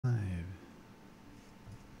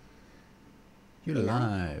You're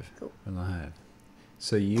live. Cool. We're live.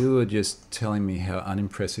 So you were just telling me how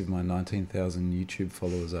unimpressive my 19,000 YouTube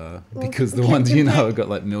followers are because the ones you know have got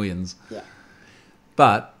like millions. Yeah.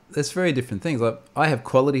 But there's very different things. Like I have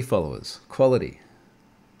quality followers. Quality.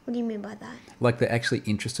 What do you mean by that? Like they're actually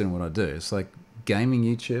interested in what I do. It's like gaming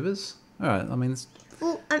YouTubers. All right. I mean,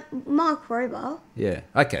 Well, Mark Rober. yeah.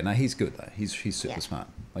 Okay. No, he's good though. He's super Yeah. smart.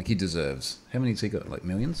 Like he deserves. How many has he got? Like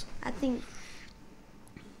millions? I think,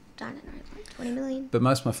 I don't know, like 20 million. But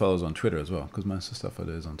most of my followers are on Twitter as well, because most of the stuff I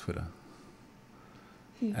do is on Twitter.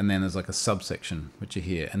 And then there's like a subsection which you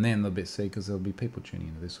hear, and then they'll be because there'll be people tuning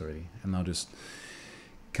into this already, and they'll just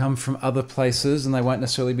come from other places, and they won't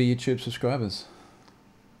necessarily be YouTube subscribers.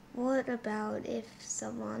 What about if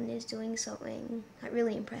someone is doing something like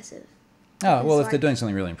really impressive? Oh well, It's if they're like- doing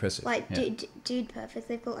something really impressive, Like yeah. Dude Perfect,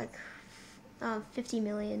 they've got like 50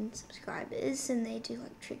 million subscribers, and they do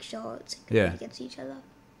like trick shots and compete Yeah. against each other.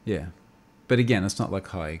 Yeah, but again, it's not like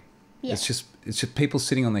high. Yeah. It's just people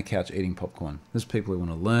sitting on their couch eating popcorn. There's people who want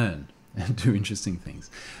to learn and do interesting things.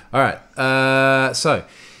 All right. So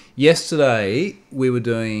yesterday we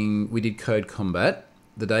did Code Combat.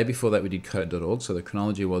 The day before that we did Code.org. So the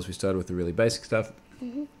chronology was we started with the really basic stuff.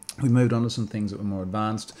 Mm-hmm. We moved on to some things that were more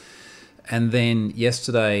advanced, and then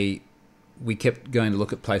yesterday we kept going to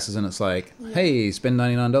look at places, and it's like, hey, spend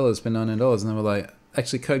 $99, spend $99, and then we're like,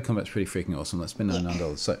 actually, Code Combat's pretty freaking awesome. Let's spend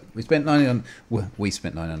 $99. So we spent $99. Well, we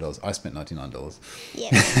spent $99. I spent $99.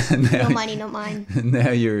 Yeah. Your money, not mine. Now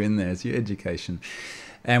you're in there. It's your education.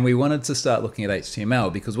 And we wanted to start looking at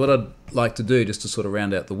HTML because what I'd like to do, just to sort of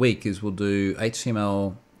round out the week, is we'll do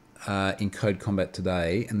HTML in Code Combat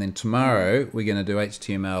today, and then tomorrow we're going to do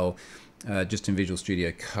HTML just in Visual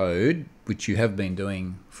Studio Code, which you have been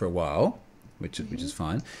doing for a while, which is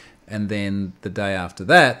fine. And then the day after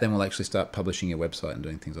that, then we'll actually start publishing your website and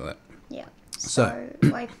doing things like that. Yeah. So-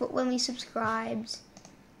 like when we subscribed,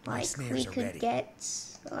 My like snares we are could ready. get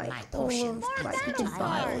like My all potions of are like we ready. could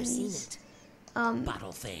buy all I've seen these it.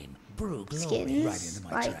 Bottle fame, brew glory, skins. right into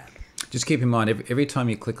my like trap. Just keep in mind, every time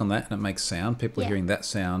you click on that and it makes sound, people are Yeah. hearing that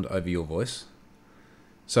sound over your voice.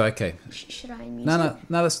 So, okay. should I mute No, it?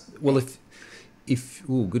 that's, well,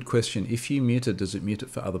 good question. If you mute it, does it mute it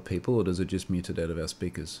for other people or does it just mute it out of our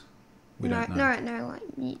speakers? We don't know. No,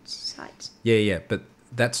 like mute sites. Yeah, but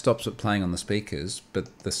that stops it playing on the speakers,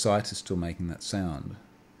 but the site is still making that sound.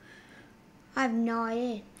 I have no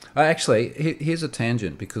idea. Actually, here's a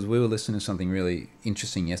tangent because we were listening to something really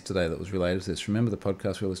interesting yesterday that was related to this. Remember the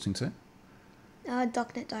podcast we were listening to?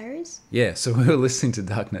 Darknet Diaries. Yeah, so we were listening to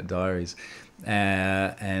Darknet Diaries,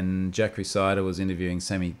 and Jack Resider was interviewing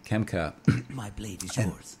Sammy Kamkar. My blade is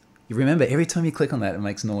yours. You remember, every time you click on that, it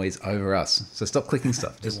makes noise over us. So stop clicking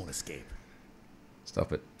stuff. They Just won't escape.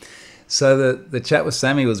 stop it. So the chat with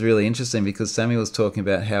Sammy was really interesting because Sammy was talking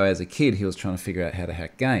about how as a kid he was trying to figure out how to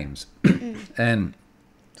hack games. And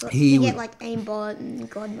So He you would- get like aimbot and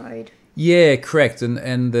God mode. yeah, correct.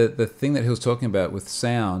 And the thing that he was talking about with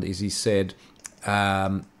sound is he said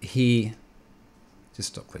he... Just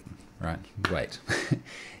stop clicking. Right, wait.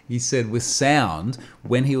 He said with sound,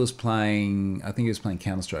 when he was playing... I think he was playing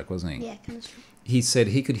Counter-Strike, wasn't he? Yeah, kind of. He said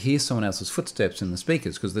he could hear someone else's footsteps in the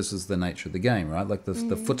speakers because this is the nature of the game, right? Like the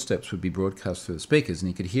footsteps would be broadcast through the speakers and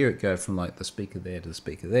he could hear it go from like the speaker there to the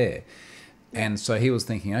speaker there. And so he was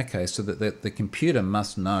thinking, okay, so that the computer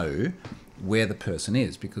must know where the person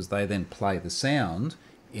is because they then play the sound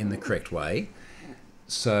in the correct way.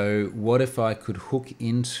 So what if I could hook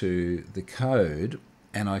into the code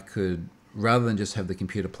and I could, rather than just have the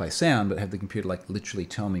computer play sound, but have the computer like literally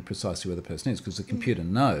tell me precisely where the person is because the computer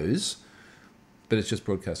knows, but it's just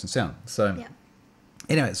broadcasting sound. So Yeah.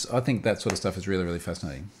 anyways, I think that sort of stuff is really, really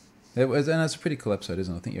fascinating. It was, and it's a pretty cool episode,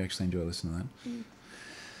 isn't it? I think you actually enjoy listening to that.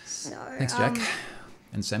 So Thanks, Jack.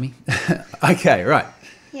 And Sammy. Okay, right.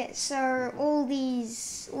 Yeah, so all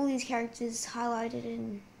these characters highlighted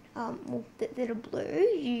in that are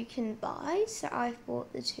blue you can buy. So I've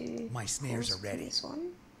bought the two. My snares course, are ready. This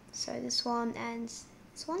one, so this one and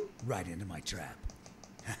this one. Right into my trap.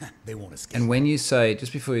 They won't escape. And when you say,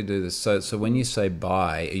 just before you do this, so when you say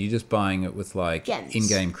buy, are you just buying it with like Gems.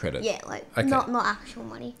 in-game credit? Yeah, like Okay. not actual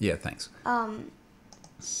money. Yeah, thanks.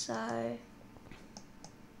 So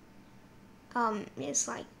it's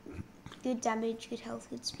like good damage, good health,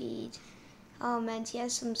 good speed. And he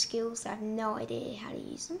has some skills that I have no idea how to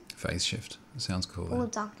use them. Phase shift. That sounds cool. All Though.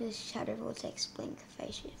 darkness, shadow, vortex, blink,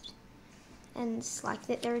 phase shift. And it's like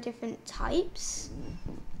that there are different types.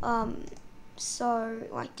 So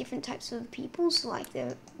like different types of people. So like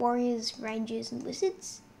the warriors, rangers, and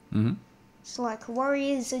wizards. Mm-hmm. So like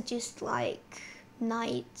warriors are just like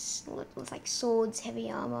knights with like swords,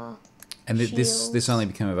 heavy armor. And this shields. only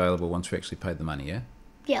became available once we actually paid the money, yeah?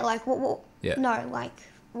 Yeah, like what? Yeah. No, like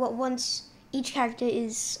what? Once each character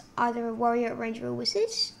is either a warrior, ranger, or wizard.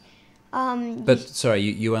 But sorry,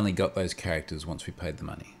 you only got those characters once we paid the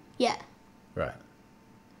money, Yeah. right?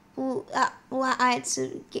 Well, I had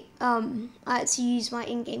to get, I had to use my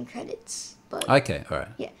in-game credits, but Okay, all right.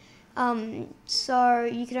 yeah. So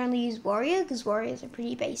you could only use warrior because warriors are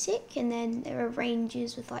pretty basic, and then there are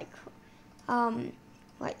rangers with like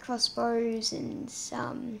crossbows and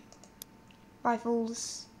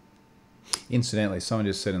rifles. Incidentally, someone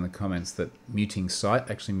just said in the comments that muting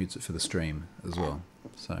sight actually mutes it for the stream as well.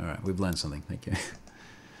 So, all right, we've learned something. Thank you.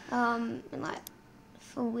 And like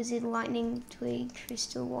for wizard, lightning twig,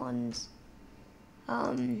 crystal wands.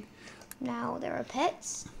 Now there are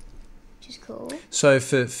pets, which is cool. So,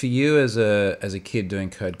 for you as a kid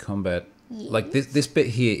doing Code Combat, like this bit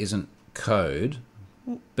here isn't code,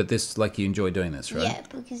 but this, like, you enjoy doing this, right? Yeah,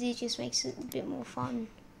 because it just makes it a bit more fun.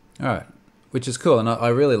 All right, which is cool, and I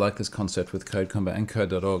really like this concept with Code Combat and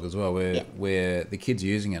Code.org as well, where the kids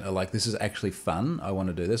using it are like, this is actually fun. I want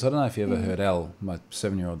to do this. I don't know if you ever heard Elle, my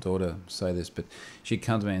 7-year-old daughter, say this, but she'd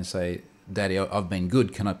come to me and say, "Daddy, I've been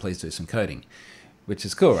good. Can I please do some coding?" Which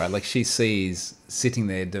is cool, right? Like, she sees sitting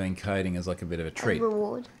there doing coding as like a bit of a treat. A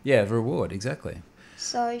reward. Yeah, a reward, exactly.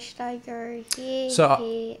 So should I go here, So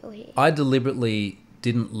here, or here? I deliberately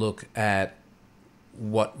didn't look at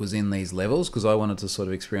what was in these levels because I wanted to sort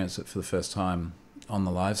of experience it for the first time on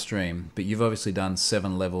the live stream. But you've obviously done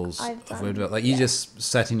 7 levels I've of done, web development. Like, you yeah. just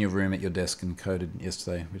sat in your room at your desk and coded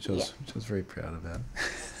yesterday, which I was very proud about.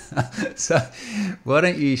 So why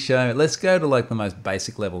don't you show me? Let's go to like the most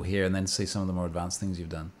basic level here and then see some of the more advanced things you've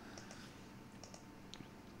done.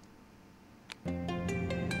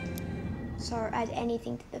 So add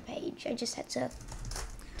anything to the page. I just had to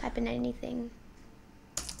type in anything.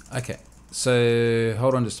 Okay, so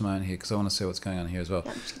hold on just a moment here because I want to see what's going on here as well.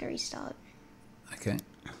 I'm just gonna restart. Okay.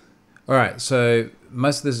 All right, so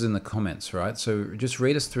most of this is in the comments, right? So just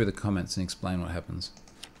read us through the comments and explain what happens.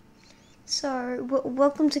 So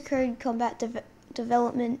welcome to Code Combat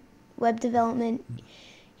Development, Web Development.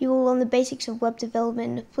 You will learn the basics of web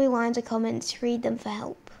development. 3 lines of comments. Read them for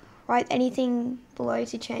help. Write anything below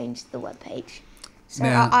to change the web page. So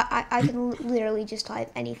Now- I can literally just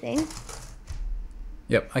type anything.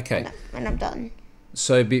 Yep, okay. And I'm done.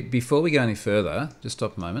 So before we go any further, just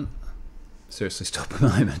stop a moment. Seriously, stop a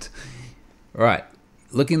moment. All right.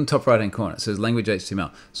 Look in the top right-hand corner. It says language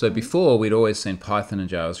HTML. So before, we'd always seen Python and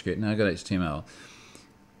JavaScript. Now I've got HTML.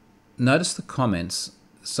 Notice the comments.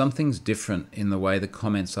 Something's different in the way the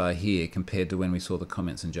comments are here compared to when we saw the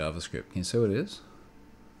comments in JavaScript. Can you see what it is?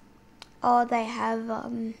 Oh, they have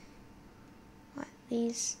like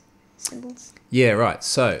these symbols. Yeah, right.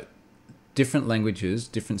 So different languages,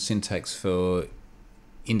 different syntax for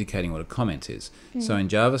indicating what a comment is. So in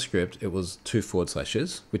JavaScript, it was 2 forward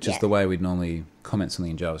slashes, which is Yeah. the way we'd normally comment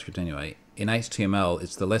something in JavaScript anyway. In HTML,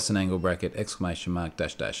 it's the less than angle bracket, exclamation mark,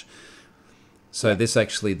 dash, dash. So this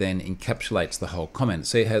actually then encapsulates the whole comment.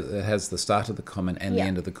 See, it has the start of the comment and the Yeah.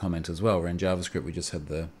 end of the comment as well. Where in JavaScript, we just had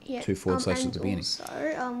the 2 forward slashes at the beginning.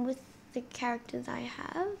 Also, with the characters I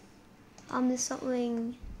have, there's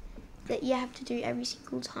something that you have to do every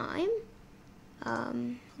single time. I'll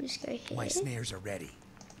just go here. My snares are ready.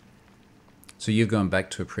 So you've gone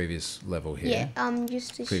back to a previous level Yeah, here.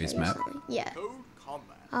 just to Previous show you map. something. Yeah. Code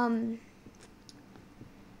Combat.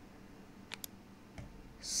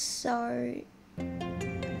 So,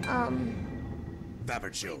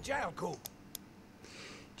 Babbage show. Jalco.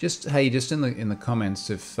 Just in the comments,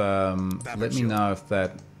 if let me know if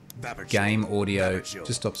that Babbage game show. audio. Babbage show.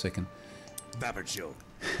 Just stop a second. Babbage show.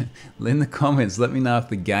 In the comments, let me know if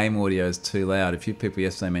the game audio is too loud. A few people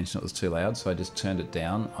yesterday mentioned it was too loud, so I just turned it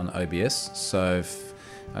down on OBS. So,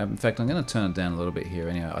 in fact, I'm going to turn it down a little bit here.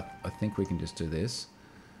 Anyway, I think we can just do this,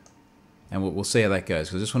 and we'll see how that goes.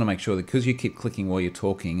 Because I just want to make sure that because you keep clicking while you're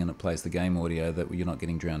talking and it plays the game audio, that you're not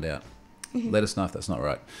getting drowned out. Let us know if that's not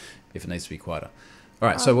right. If it needs to be quieter. All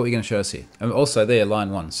right. So what are you going to show us here? And also there,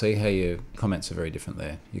 line 1. See how your comments are very different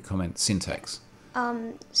there. Your comment syntax.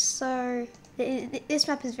 so this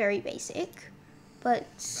map is very basic, but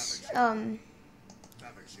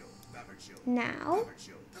Babbage show. Babbage show. now, Babbage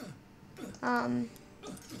show.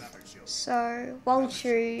 Babbage show. so while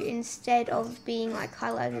true, instead of being like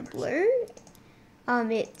highlighted blue,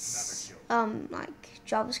 it's like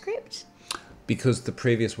JavaScript. Because the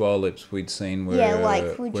previous while loops we'd seen were, Yeah,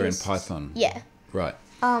 like we were in just- Python. Yeah. Right.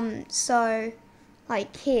 So,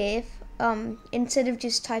 like here, instead of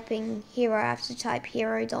just typing hero, I have to type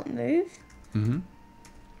hero.move. Mm-hmm.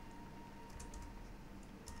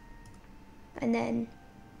 And then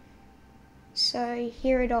So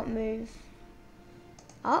hero dot move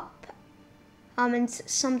up. And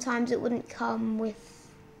sometimes it wouldn't come with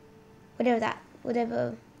whatever that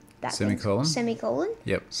thing's- Semicolon? Semicolon.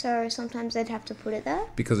 Yep. So sometimes they'd have to put it there.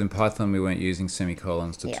 Because in Python we weren't using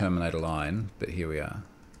semicolons to Yeah. terminate a line, but here we are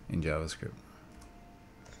in JavaScript.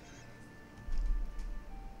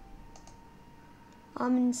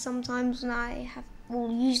 And sometimes when I have,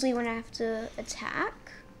 usually when I have to attack,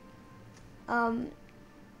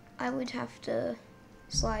 I would have to,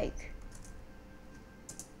 it's like,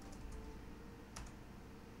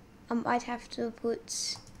 I'd have to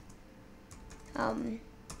put,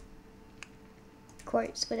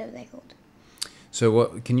 quotes, whatever they're called. So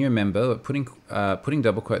what can you remember putting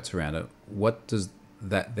double quotes around it? What does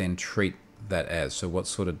that then treat that as? So what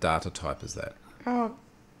sort of data type is that? Oh,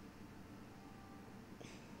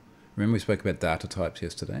 Remember we spoke about data types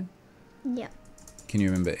yesterday? yeah. Can you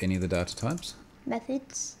remember any of the data types?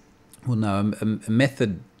 Methods. Well, no, a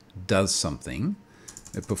method does something.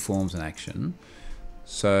 It performs an action.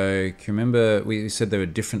 So can you remember we said there were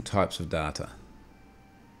different types of data?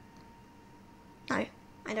 No,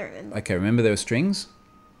 I don't remember. Okay, remember there were strings?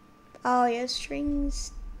 Oh, yeah,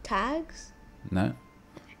 strings, tags. No?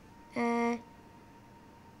 Uh,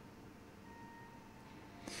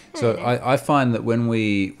 So I find that when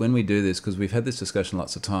we do this, because we've had this discussion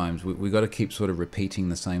lots of times, we got to keep sort of repeating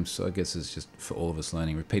the same. So I guess it's just for all of us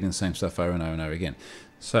learning, repeating the same stuff over and over and over again.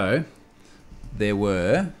 So there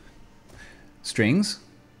were strings,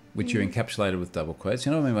 which you encapsulated with double quotes.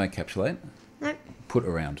 You know what I mean by encapsulate? no. Put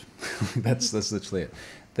around. that's literally it.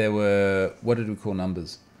 There were, what did we call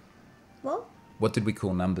numbers? What? What did we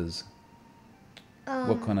call numbers?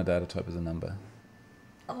 What kind of data type is a number?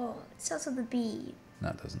 Oh, it starts with a B. No,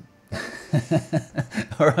 it doesn't.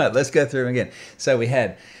 All right, let's go through them again. So we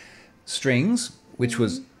had strings, which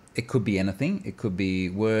was, it could be anything. It could be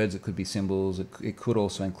words, it could be symbols, it could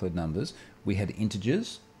also include numbers. We had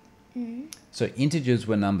integers. So integers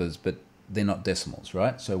were numbers, but they're not decimals,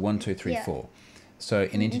 right? So 1, 2, 3, Yeah. 4. So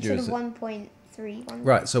an integer Instead is... of 1.3.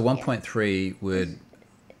 Right, so 1.3 would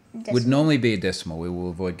normally be a decimal. We will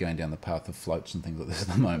avoid going down the path of floats and things like this at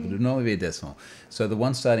the moment, but it would normally be a decimal. So the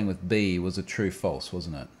one starting with B was a true false,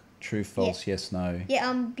 wasn't it? True, false, yes, no.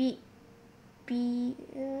 Yeah, B, I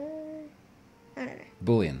don't know.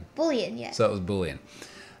 Boolean. Boolean, yeah. So that was Boolean.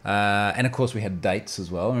 And of course we had dates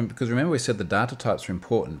as well. Because remember we said the data types are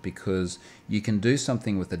important because you can do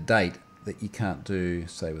something with a date that you can't do,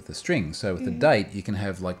 say, with a string. So with a date, you can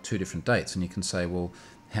have like two different dates and you can say, well,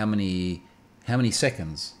 how many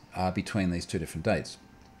seconds are between these two different dates?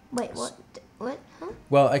 Wait, what? What? Huh?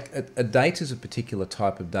 Well, a date is a particular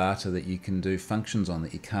type of data that you can do functions on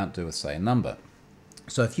that you can't do with, say, a number.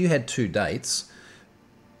 So if you had two dates,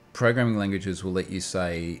 programming languages will let you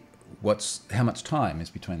say how much time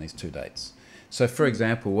is between these two dates. So for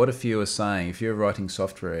example, what if you were saying, if you're writing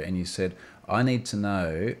software and you said, I need to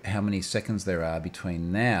know how many seconds there are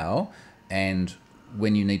between now and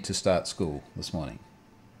when you need to start school this morning,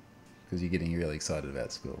 because you're getting really excited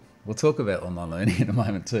about school. We'll talk about online learning in a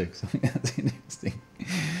moment too, because I think that's interesting.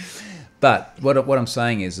 But what I'm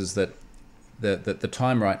saying is that the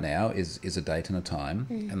time right now is a date and a time,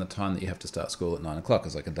 and the time that you have to start school at 9 o'clock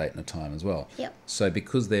is like a date and a time as well. Yep. So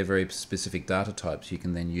because they're very specific data types, you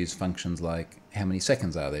can then use functions like how many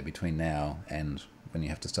seconds are there between now and when you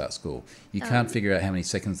have to start school. You can't figure out how many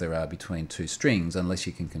seconds there are between two strings unless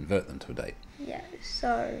you can convert them to a date. Yeah,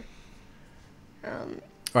 so... All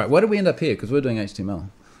right, why did we end up here? Because we're doing HTML.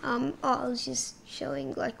 I was just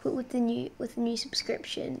showing, like, with the new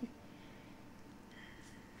subscription.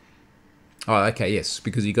 Oh, okay, yes,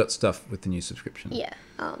 because you got stuff with the new subscription. Yeah,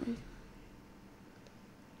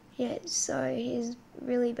 yeah, so here's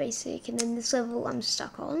really basic, and then this level I'm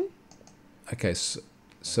stuck on. Okay,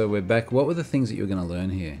 so we're back. What were the things that you were going to learn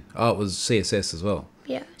here? Oh, it was CSS as well.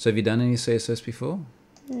 Yeah, So have you done any CSS before?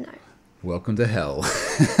 no. Welcome to hell.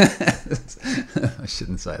 I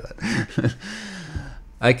shouldn't say that.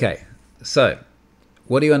 Okay, so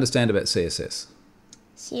what do you understand about CSS?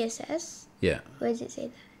 CSS? Yeah. Where does it say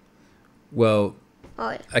that? Well,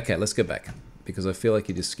 Oh, yeah. okay, let's go back because I feel like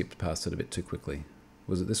you just skipped past it a bit too quickly.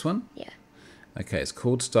 Was it this one? Yeah. Okay, it's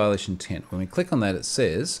called Stylish Intent. When we click on that, it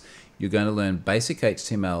says you're going to learn basic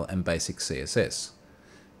HTML and basic CSS.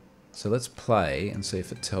 So let's play and see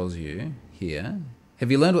if it tells you here. Have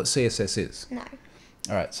you learned what CSS is? No.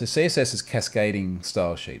 All right, so CSS is cascading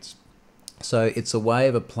style sheets. So it's a way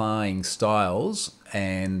of applying styles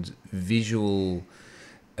and visual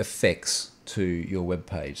effects to your web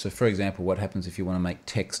page. So for example, what happens if you want to make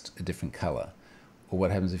text a different color? Or what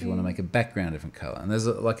happens if you want to make a background a different color? And there's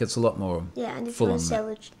it's a lot more Yeah, and if you full on want to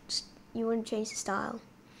that. you want to change the style.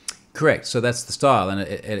 Correct. So that's the style, and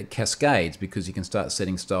it cascades because you can start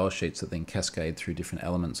setting style sheets that then cascade through different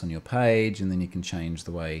elements on your page, and then you can change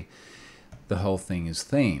the way the whole thing is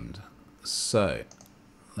themed. So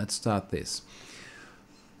let's start this.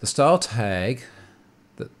 The style tag,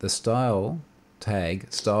 the style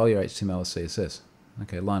tag, style your HTML or CSS.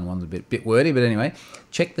 Okay, line 1's a bit wordy, but anyway,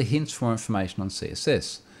 check the hints for information on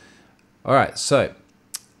CSS. All right, so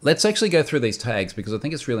let's actually go through these tags because I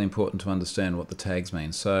think it's really important to understand what the tags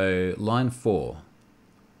mean. So line 4,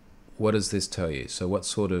 what does this tell you? So what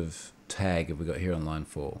sort of tag have we got here on line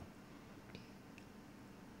 4?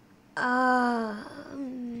 A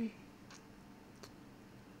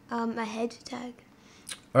head tag.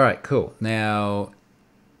 All right, cool. Now,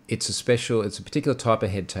 it's a particular type of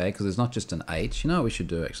head tag because there's not just an H. You know what we should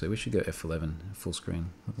do actually? We should go F11, full screen.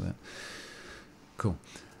 Look at that. Cool.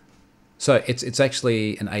 So it's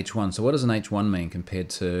actually an H1. So what does an H1 mean compared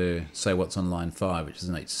to, say, what's on line 5, which is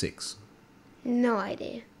an H6? No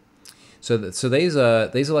idea. So these are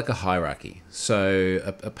like a hierarchy. So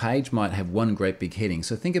a page might have one great big heading.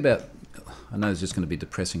 So think about, I know it's just going to be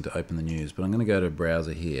depressing to open the news, but I'm going to go to a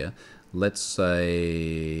browser here. Let's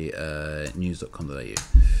say news.com.au.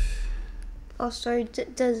 Oh, so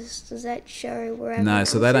does that show where? No,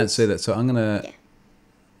 so they don't see that. So I'm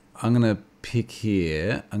gonna pick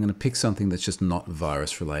here. I'm gonna pick something that's just not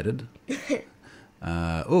virus related.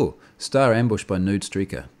 Star ambush by nude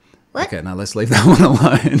streaker. What? Okay, now let's leave that one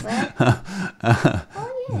alone.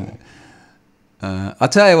 Oh yeah. I'll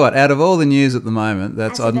tell you what. Out of all the news at the moment,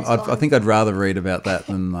 That's the best I one. think I'd rather read about that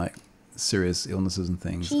than like serious illnesses and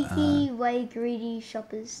things. Cheeky way greedy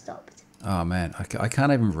shoppers stopped. Oh man, I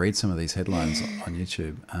can't even read some of these headlines on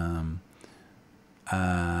YouTube.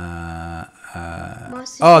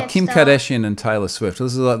 Kim Star. Kardashian and Taylor Swift.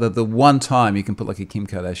 This is like the one time you can put like a Kim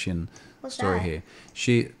Kardashian What's story that?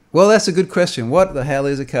 here. Well, that's a good question. What the hell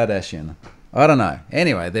is a Kardashian? I don't know.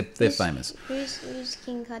 Anyway, they're famous. Who's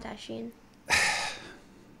Kim Kardashian?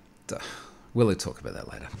 We'll talk about that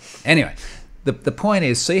later. Anyway, the point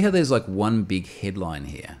is, see how there's like one big headline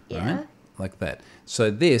here, Yeah. right? Like that.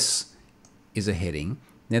 So this is a heading.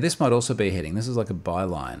 Now this might also be a heading. This is like a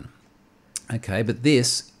byline. Okay, but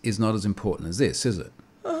this is not as important as this, is it?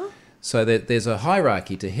 So there's a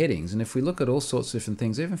hierarchy to headings, and if we look at all sorts of different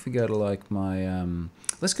things, even if we go to like my,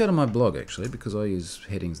 let's go to my blog actually, because I use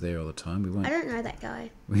headings there all the time. I don't know that guy.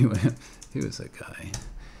 Who was that guy?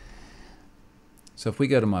 So if we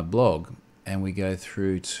go to my blog and we go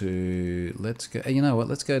through to, let's go, you know what,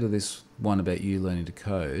 let's go to this one about you learning to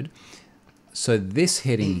code. So this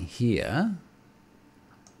heading here,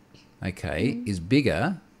 okay, is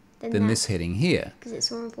bigger than this heading here. Because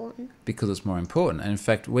it's more important. Because it's more important. And in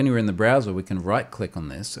fact, when you're in the browser, we can right click on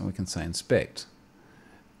this and we can say inspect.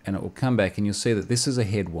 And it will come back and you'll see that this is a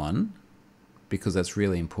head 1 because that's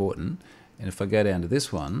really important. And if I go down to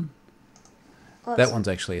this one, that one's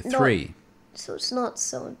actually a 3. So it's not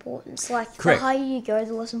so important. It's like Correct. the higher you go,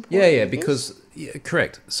 the less important. Yeah, it is. because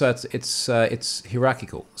correct. So it's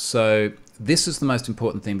hierarchical. So this is the most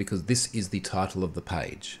important thing because this is the title of the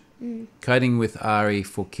page. Coding with Ari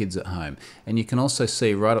for kids at home. And you can also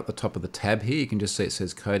see right at the top of the tab here, you can just see it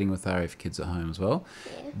says Coding with Ari for kids at home as well.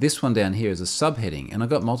 Yeah. This one down here is a subheading, and I've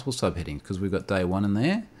got multiple subheadings because we've got day 1 in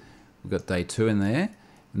there, we've got day 2 in there,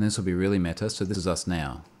 and this will be really meta. So this is us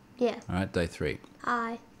now. Yeah. All right, day 3.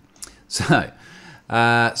 Hi. So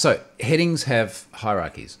headings have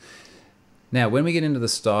hierarchies. Now, when we get into the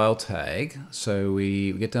style tag, so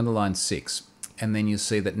we get down to line 6, and then you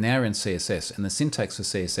see that now we're in CSS, and the syntax for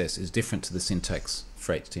CSS is different to the syntax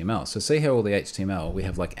for HTML. So see how all the HTML, we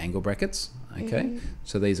have like angle brackets, okay?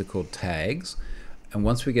 So these are called tags. And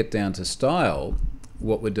once we get down to style,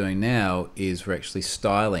 what we're doing now is we're actually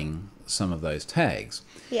styling some of those tags.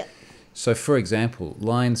 Yeah. So for example,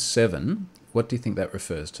 line 7, what do you think that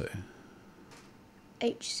refers to?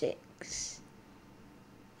 H6.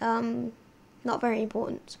 Not very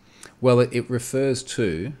important. Well, it refers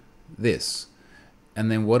to this. And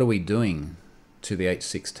then what are we doing to the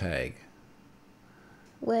H6 tag?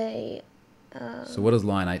 Wait. So what does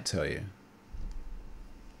line 8 tell you?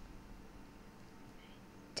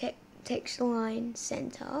 Text line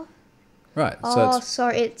center. Right. So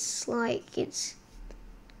it's like it's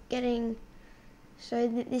getting. So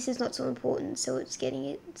this is not so important. So it's getting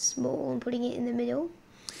it small and putting it in the middle.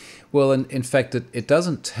 well, in fact, it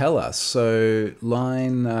doesn't tell us. So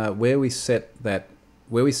line where we set that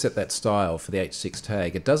style for the H6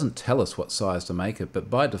 tag, it doesn't tell us what size to make it. But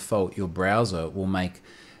by default, your browser will make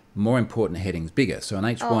more important headings bigger. So an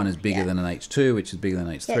H1 is bigger than an H2, which is bigger than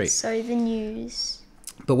an H3. Yeah, so the news.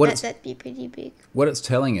 But what That'd be pretty big. what it's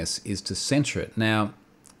telling us is to center it. Now,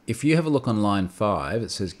 if you have a look on line 5,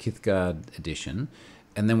 it says Kithgard Edition,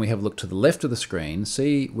 and then we have a look to the left of the screen.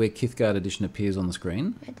 See where Kithgard Edition appears on the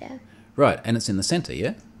screen? Right there. Right, and it's in the centre,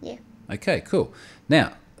 yeah? Yeah. Okay, cool.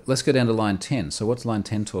 Now, let's go down to line 10. So what's line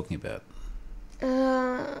 10 talking about?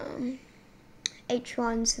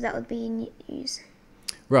 H1, so that would be in use.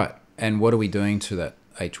 Right, and what are we doing to that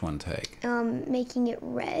H1 tag? Making it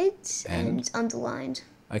red and underlined.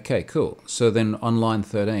 Okay, cool. So then on line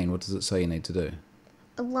 13, what does it say you need to do?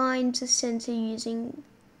 Align to center using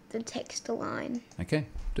the text align. Okay,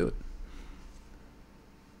 do it.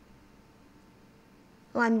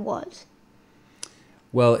 Align what?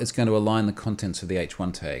 Well, it's going to align the contents of the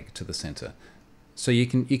H1 tag to the center. So you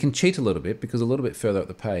can cheat a little bit, because a little bit further up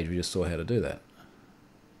the page we just saw how to do that.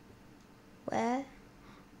 Where?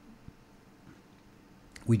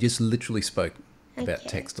 We just literally spoke about Okay.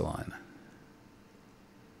 text align.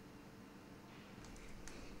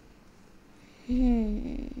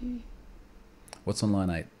 What's on line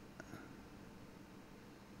 8?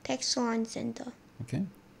 Text align center. Okay.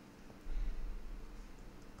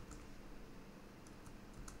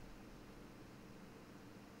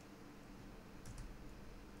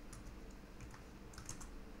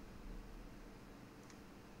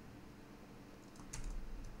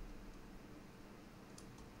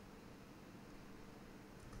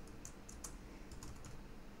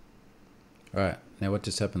 All right. Now what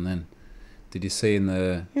just happened then? Did you see in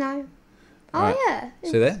the... No. Oh, Right. yeah.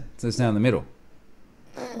 See there? So it's now in the middle.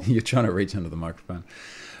 You're trying to reach under the microphone.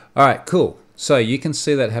 All right, cool. So you can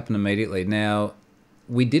see that happen immediately. Now,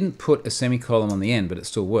 we didn't put a semicolon on the end, but it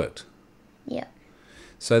still worked. Yeah.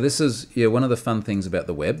 So this is one of the fun things about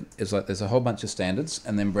the web is like there's a whole bunch of standards,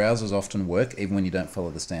 and then browsers often work even when you don't follow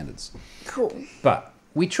the standards. Cool. But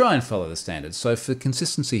we try and follow the standards. So for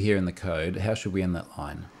consistency here in the code, how should we end that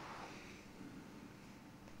line?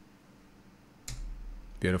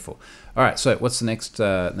 Beautiful. All right, so what's the next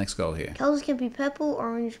goal here? Colors can be purple,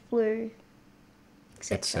 orange, blue,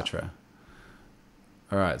 etc. Etc.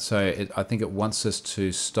 All right, so I think it wants us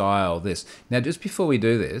to style this. Now, just before we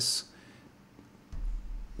do this,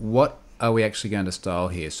 what are we actually going to style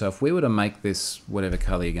here? So if we were to make this whatever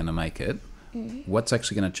color you're going to make it, what's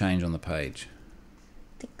actually going to change on the page?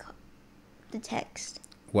 The text.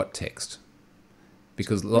 What text?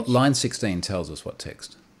 Because line 16 tells us what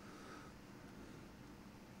text.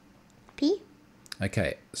 P?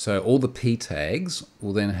 Okay, so all the P tags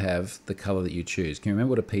will then have the color that you choose. Can you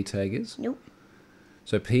remember what a P tag is? Nope.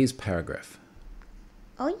 So P is paragraph.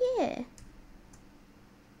 Oh, yeah.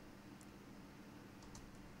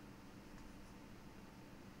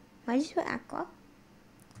 Why did you put aqua?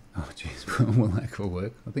 Oh, jeez. Will aqua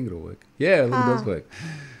work? I think it'll work. Yeah, it does work.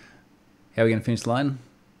 How are we going to finish the line?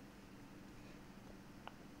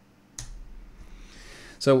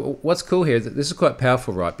 So what's cool here is that this is quite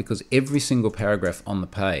powerful, right? Because every single paragraph on the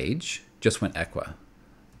page just went aqua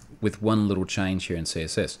with one little change here in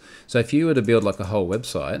CSS. So if you were to build like a whole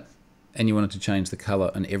website and you wanted to change the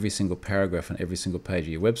color on every single paragraph on every single page of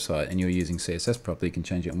your website and you're using CSS properly, you can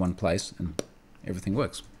change it in one place and everything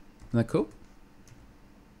works. Isn't that cool?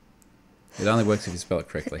 It only works if you spell it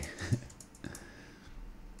correctly.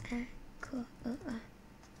 Cool.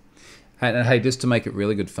 Hey, just to make it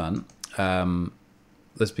really good fun,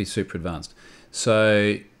 let's be super advanced.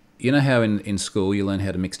 So, you know how in school you learn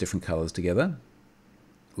how to mix different colors together?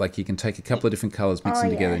 Like you can take a couple of different colors, mix them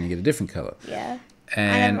together, and you get a different color. Yeah.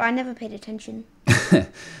 And I never paid attention.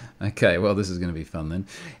 okay, well, this is going to be fun then.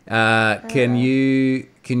 Can you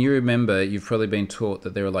remember? You've probably been taught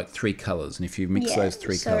that there are like 3 colors, and if you mix those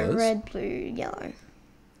 3 colors, red, blue, yellow.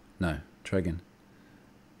 No, try again.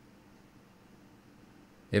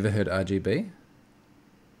 Ever heard RGB?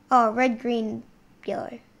 Oh, red, green,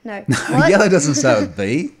 yellow. No. What? Yellow doesn't start with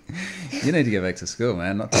B. You need to go back to school,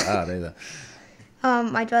 man. Not to art either.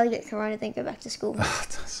 I'd rather get corona than go back to school. Oh,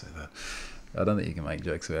 don't say that. I don't think you can make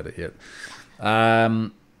jokes about it yet.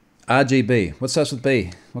 RGB. What starts with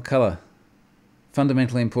B? What colour?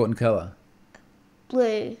 Fundamentally important colour.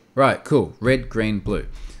 Blue. Right, cool. Red, green, blue.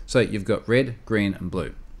 So you've got red, green, and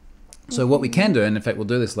blue. So what we can do, and in fact we'll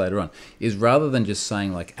do this later on, is rather than just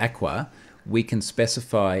saying like aqua, we can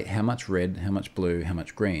specify how much red, how much blue, how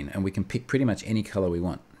much green, and we can pick pretty much any colour we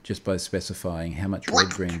want just by specifying how much red,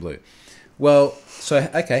 green, blue. Well, so,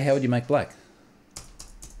 okay, how would you make black?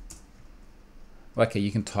 Okay,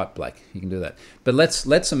 you can type black. You can do that. But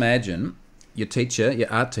let's imagine your teacher,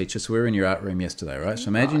 your art teacher, so we were in your art room yesterday, right? So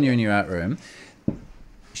imagine you're in your art room.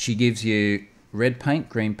 She gives you red paint,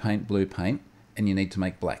 green paint, blue paint, and you need to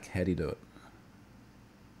make black. How do you do it?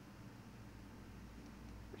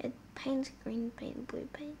 Red paint, green paint, blue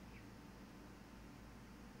paint.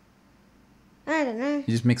 I don't know. You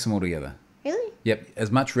just mix them all together. Really? Yep,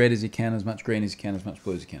 as much red as you can, as much green as you can, as much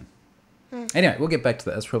blue as you can. Anyway, we'll get back to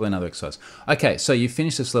that. That's probably another exercise. Okay, so you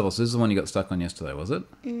finished this level. So this is the one you got stuck on yesterday, was it?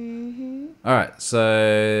 Mm-hmm. All right,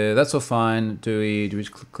 so that's all fine. Do we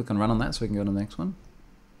just click on run on that so we can go to the next one?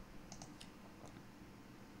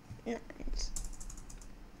 No, it's...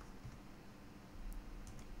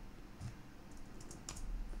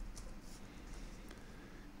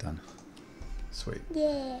 Done. Sweet.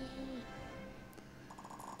 Yay.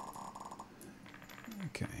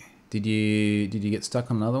 Okay. Did you get stuck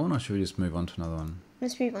on another one, or should we just move on to another one?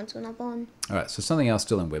 Let's move on to another one. All right, so something else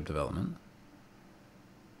still in web development.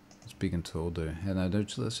 What's big and tall do?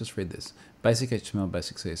 Let's just read this. Basic HTML,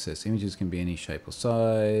 basic CSS. Images can be any shape or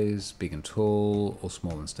size, big and tall, or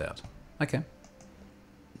small and stout. Okay.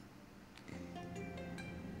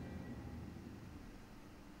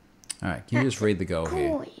 All right, can you just read the goal here?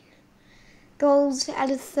 Coin. Goals, add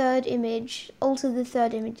a third image, alter the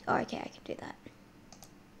third image. Oh, okay, I can do that.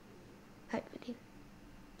 Hopefully.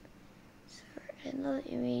 So, another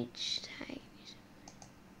image tag.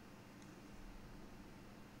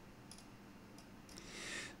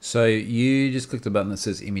 So you just clicked a button that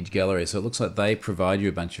says image gallery. So it looks like they provide you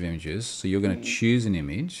a bunch of images. So you're going to choose an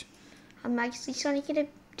image. I'm actually starting to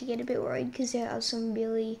get a bit worried because there are some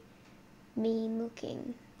really mean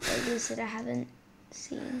looking logos that I haven't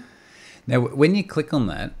seen. Now, when you click on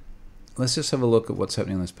that, let's just have a look at what's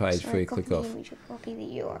happening on this page before you copy click off. the image or copy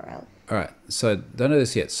the URL. All right, so don't do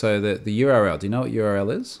this yet. So the URL, do you know what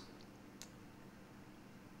URL is?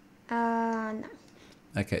 No.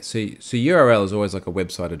 Okay, so URL is always like a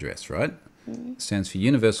website address, right? It stands for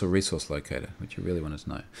Universal Resource Locator, which you really wanted to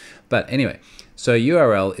know. But anyway, so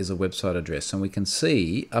URL is a website address, and we can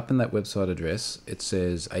see up in that website address, it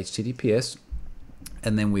says HTTPS,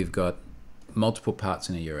 and then we've got multiple parts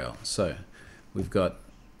in a URL. So we've got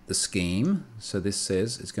the scheme. So this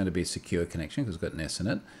says it's going to be a secure connection because it's got an S in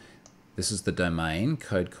it. This is the domain,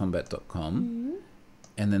 codecombat.com.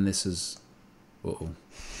 And then this is... Uh-oh.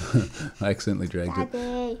 I accidentally dragged it.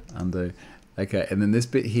 Daddy. Undo. Okay, and then this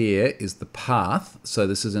bit here is the path. So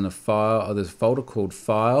this is in a file, or there's a folder called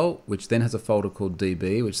file, which then has a folder called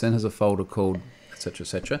db, which then has a folder called etc,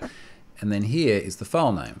 etc. And then here is the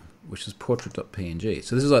file name, which is portrait.png.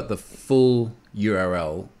 So this is like the full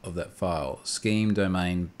URL of that file. Scheme,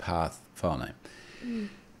 domain, path, file name.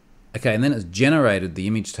 Okay, and then it's generated the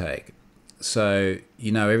image tag. So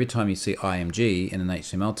you know every time you see img in an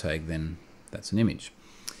HTML tag, then that's an image.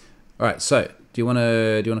 All right, so do you want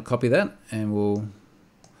to copy that, and we'll...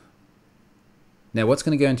 Now what's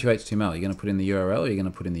going to go into your HTML? Are you going to put in the URL, or are you going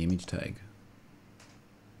to put in the image tag?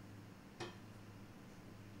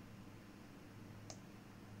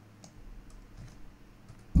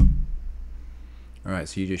 All right,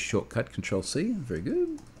 so you just shortcut Control-C. Very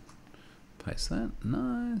good. Paste that.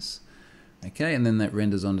 Nice. Okay, and then that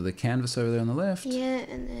renders onto the canvas over there on the left. Yeah,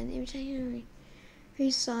 and then imitation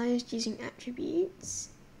resized using attributes,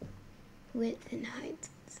 width and height.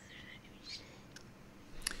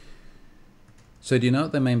 So do you know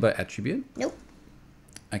what they mean by attribute? Nope.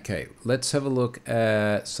 Okay, let's have a look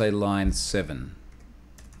at, say, line 7.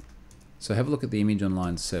 So have a look at the image on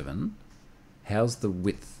line 7. How's the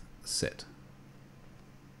width set?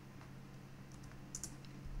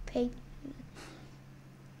 Pig.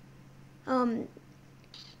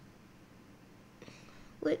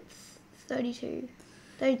 Width 32.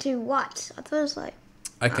 32 what? I thought it was like...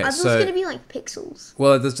 Okay, I thought so... it was going to be like pixels.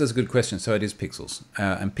 Well, that's a good question. So it is pixels.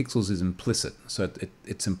 And pixels is implicit. So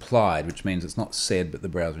it's implied, which means it's not said, but the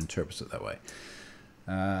browser interprets it that way.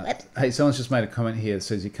 Hey, someone's just made a comment here that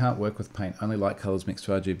says you can't work with paint, only light colours mixed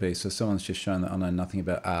to RGB. So someone's just shown that I know nothing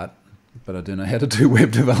about art, but I do know how to do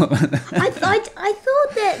web development. I thought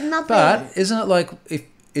that nothing... But isn't it like,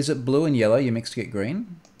 is it blue and yellow you mix to get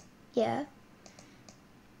green? Yeah.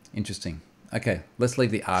 Interesting. Okay, let's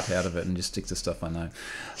leave the art out of it and just stick to stuff I know.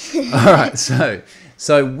 All right,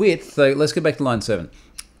 so width, so let's go back to line 7.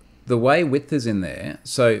 The way width is in there,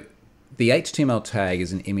 so the HTML tag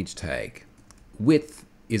is an image tag. Width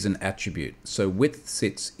is an attribute. So width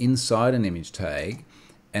sits inside an image tag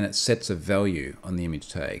and it sets a value on the image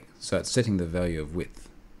tag. So it's setting the value of width.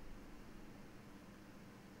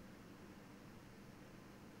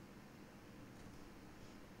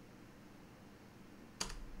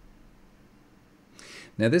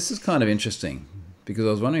 Now this is kind of interesting because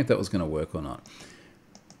I was wondering if that was going to work or not.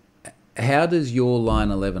 How does your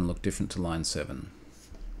line 11 look different to line 7?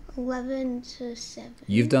 11 to 7.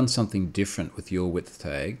 You've done something different with your width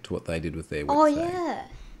tag to what they did with their width tag. Yeah.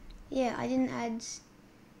 Yeah, I didn't add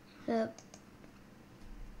the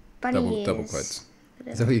bunny ears. Double quotes.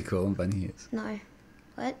 Is that what you call them, bunny ears? No.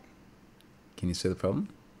 What? Can you see the problem?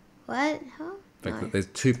 What? Huh? In fact, No. there's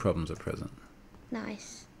two problems at present.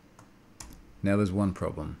 Nice. Now there's one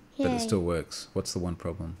problem, but Yay. it still works. What's the one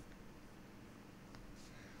problem?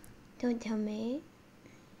 Don't tell me.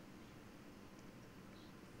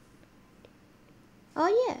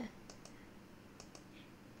 Oh, yeah.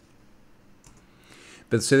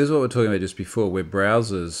 But see, this is what we we're talking about just before, where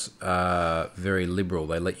browsers are very liberal.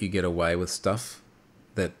 They let you get away with stuff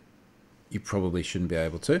that you probably shouldn't be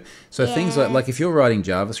able to. So things Yeah. like if you're writing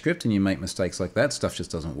JavaScript and you make mistakes like that, stuff just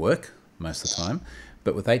doesn't work most of the time.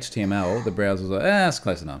 But with HTML, the browser's like, it's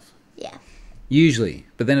close enough. Yeah. Usually.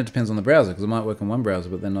 But then it depends on the browser, because it might work on one browser,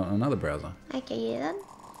 but then not on another browser. Okay, yeah, then.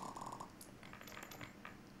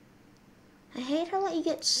 I hate how like you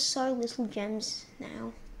get so little gems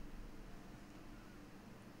now.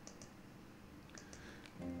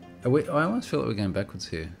 I almost feel like we're going backwards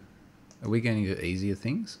here. Are we going to easier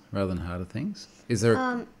things rather than harder things? Is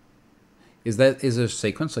there is there a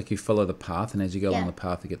sequence, like you follow the path, and as you go along Yeah. the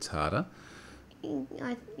path, it gets harder?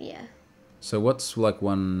 Yeah. So what's like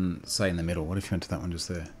one, say, in the middle? What if you went to that one just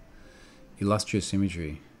there? Illustrious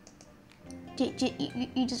imagery.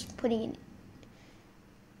 You just putting in.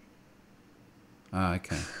 Ah,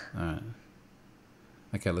 okay. All right.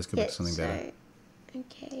 Okay, let's go back to something better.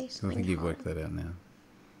 Okay. So I think you've worked that out now.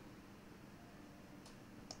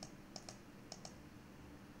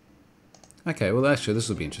 Okay, well, actually, this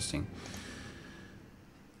will be interesting.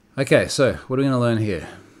 Okay, so what are we going to learn here?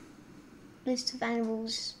 List of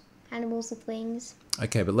animals with wings.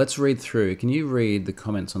 Okay, but let's read through. Can you read the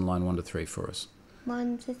comments on line 1 to 3 for us?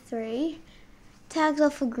 1 to 3. Tags are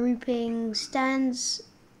for grouping. Stands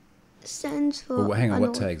for. Well, hang on,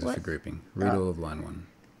 what unordered- tags are for grouping? Read all of line 1.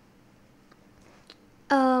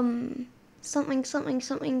 Something ul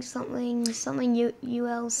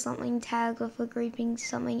something tag or for grouping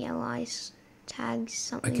something li tags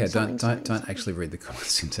something. Okay, something, don't something. actually read the comment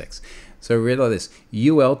syntax. So read like this: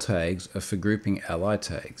 UL tags are for grouping li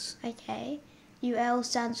tags. Okay, ul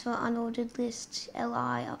stands for unordered list. Li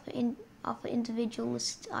are for individual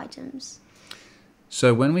list items.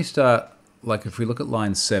 So when we start, like if we look at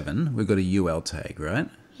line 7, we've got a UL tag, right?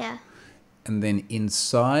 Yeah. And then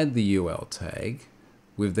inside the UL tag,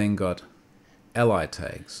 we've then got li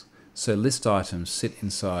tags. So list items sit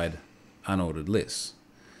inside unordered lists.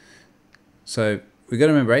 So we've got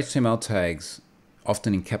to remember HTML tags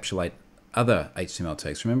often encapsulate other HTML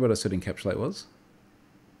tags. Remember what I said encapsulate was?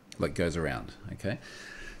 Like goes around, okay?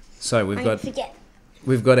 So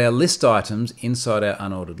we've got our list items inside our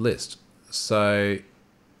unordered list. So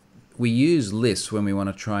we use lists when we want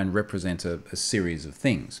to try and represent a series of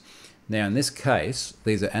things. Now in this case,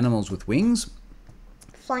 these are animals with wings.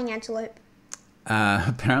 Flying antelope.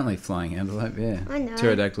 Apparently flying antelope, yeah. I know.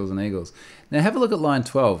 Pterodactyls and eagles. Now have a look at line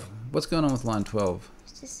 12. What's going on with line 12?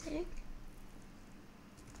 Just a sec.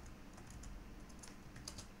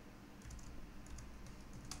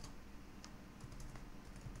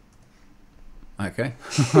 Okay,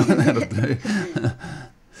 that'll do.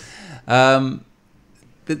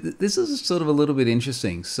 But this is sort of a little bit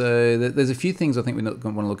interesting. So there's a few things I think we want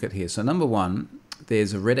to look at here. So number one,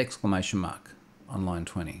 there's a red exclamation mark on line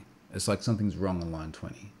 20. It's like something's wrong on line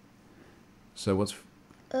 20. So what's...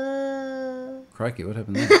 Crikey, what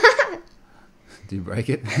happened there? Did you break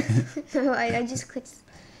it? I just clicked.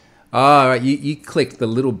 Oh, right, you clicked the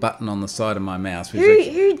little button on the side of my mouse.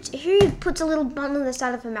 Which Who puts a little button on the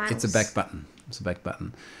side of a mouse? It's a back button. It's a back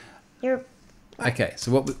button. You're Okay,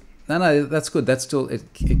 so what... No, that's good. That's still... It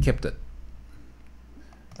kept it.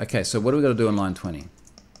 Okay, so what do we got to do on line 20?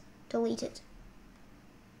 delete it.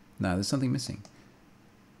 No, there's something missing.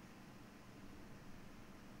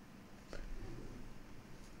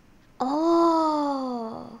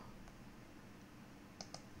 Oh.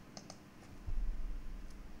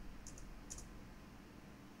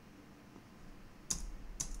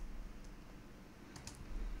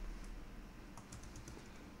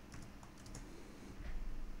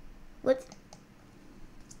 What?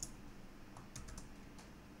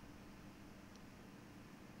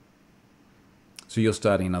 So you're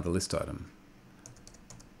starting another list item.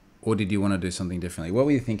 Or did you want to do something differently? What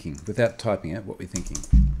were you thinking? Without typing it, what were you thinking?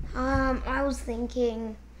 I was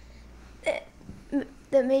thinking that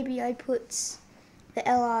maybe I put the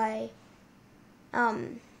li.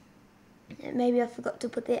 Maybe I forgot to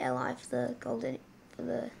put the li for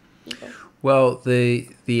the eagle. Well, the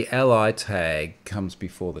li tag comes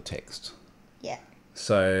before the text. Yeah.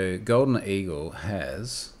 So Golden Eagle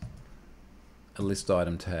has a list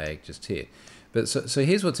item tag just here. But so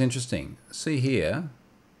here's what's interesting. See here,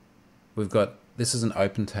 we've got, this is an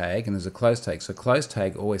open tag and there's a close tag. So close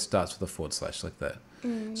tag always starts with a / like that.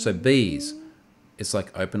 So bees it's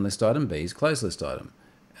like open list item, B is closed list item.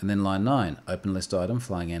 And then line 9, open list item,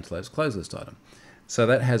 flying antelopes, closed list item. So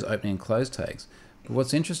that has opening and close tags. But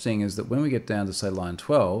what's interesting is that when we get down to, say, line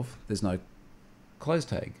 12, there's no close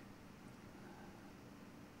tag.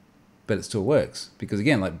 But it still works. Because,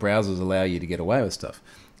 again, like browsers allow you to get away with stuff.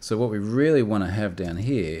 So what we really want to have down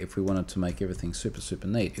here, if we wanted to make everything super, super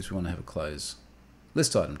neat, is we want to have a close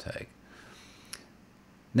list item tag.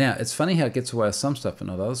 Now, it's funny how it gets away with some stuff but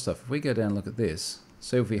not other stuff. If we go down and look at this,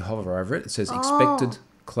 see if we hover over it, it says expected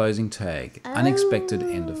closing tag, unexpected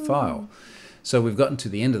end of file. So we've gotten to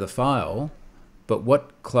the end of the file, but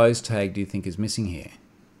what close tag do you think is missing here?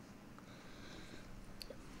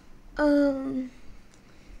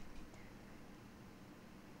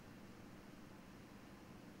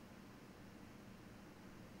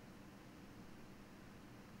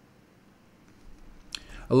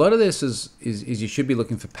 A lot of this is you should be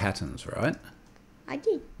looking for patterns, right? I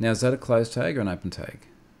did. Now, is that a close tag or an open tag?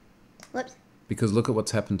 Whoops. Because look at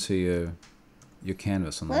what's happened to your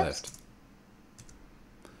canvas on the left.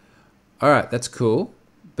 All right, that's cool,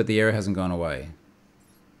 but the error hasn't gone away.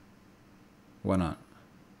 Why not?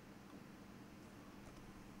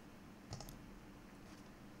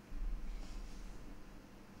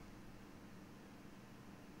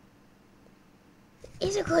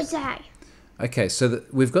 It's a close tag. Okay, so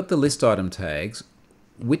we've got the list item tags.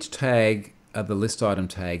 Which tag are the list item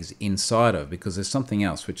tags inside of? Because there's something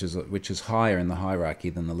else which is higher in the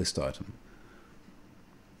hierarchy than the list item.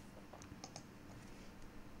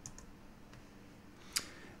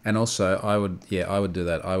 And also, I would do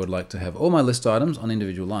that. I would like to have all my list items on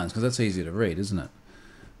individual lines because that's easier to read, isn't it?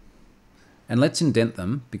 And let's indent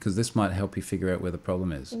them because this might help you figure out where the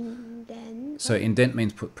problem is. Indent. So indent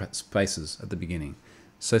means put spaces at the beginning.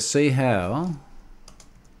 So see how...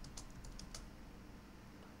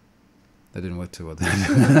 That didn't work too well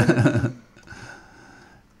then.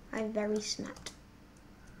 I'm very smart.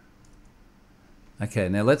 Okay,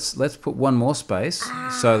 now let's put one more space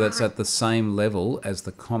so that's at the same level as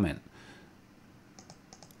the comment.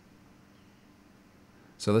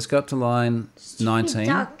 So let's go up to line 19.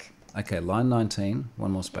 Duck. Okay, line 19,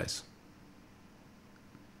 one more space.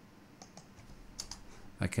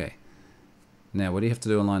 Okay. Now, what do you have to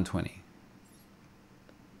do on line 20?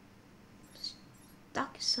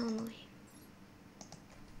 Duck is so annoying.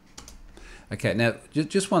 Okay, now,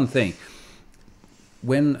 just one thing.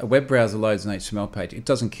 When a web browser loads an HTML page, it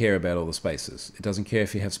doesn't care about all the spaces. It doesn't care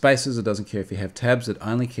if you have spaces. It doesn't care if you have tabs. It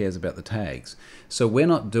only cares about the tags. So we're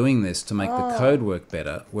not doing this to make the code work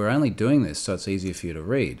better. We're only doing this so it's easier for you to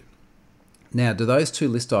read. Now, do those two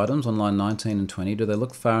list items on line 19 and 20, do they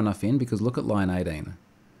look far enough in? Because look at line 18.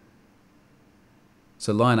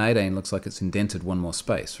 So line 18 looks like it's indented one more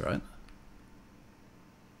space, right?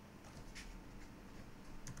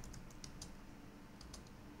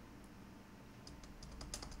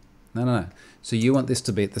 No. So you want this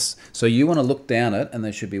to be at this. So you want to look down it, and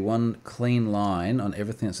there should be one clean line on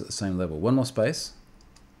everything that's at the same level. One more space.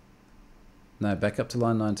 No, back up to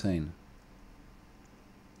line 19.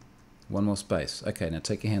 One more space. Okay, now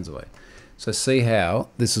take your hands away. So see how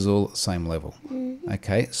this is all at the same level.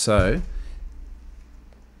 Okay, so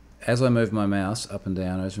as I move my mouse up and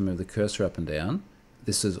down, as I move the cursor up and down,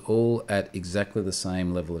 this is all at exactly the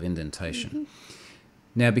same level of indentation.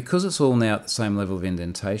 Now, because it's all now at the same level of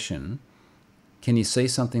indentation, can you see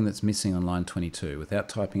something that's missing on line 22 without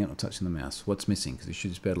typing it or touching the mouse? What's missing? Because you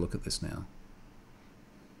should just be able to look at this now.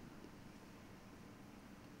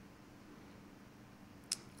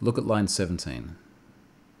 Look at line 17.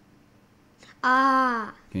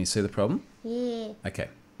 Ah. Can you see the problem? Yeah. Okay.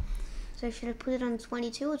 So should I put it on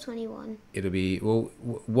 22 or 21? It'll be, well,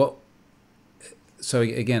 what... So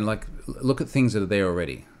again, like, look at things that are there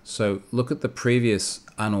already. So look at the previous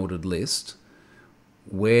unordered list.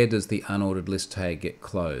 Where does the unordered list tag get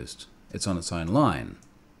closed? It's on its own line.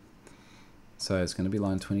 So it's going to be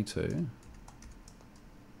line 22.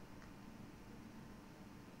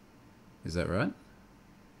 Is that right?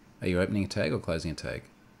 Are you opening a tag or closing a tag?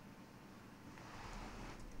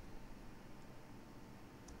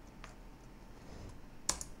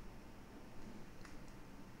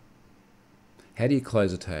 How do you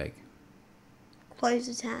close a tag? Close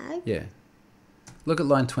the tag? Yeah. Look at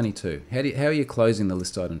line 22. How are you closing the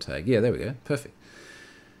list item tag? Yeah, there we go. Perfect.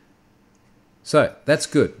 So that's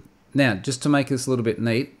good. Now, just to make this a little bit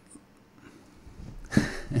neat,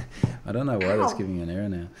 I don't know why that's giving you an error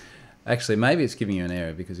now. Actually, maybe it's giving you an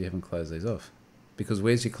error because you haven't closed these off. Because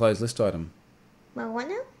where's your close list item? Well, what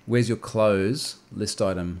now? Where's your close list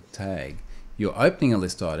item tag? You're opening a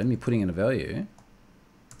list item, you're putting in a value.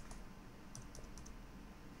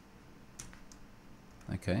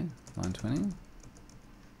 Okay, line 20.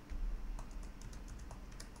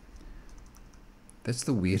 That's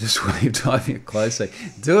the weirdest way of typing it closely.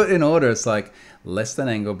 Do it in order. It's like less than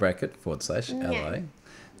angle bracket / LA.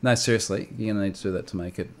 No, seriously, you're going to need to do that to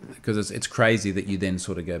make it, because it's crazy that you then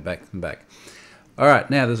sort of go back and back. All right,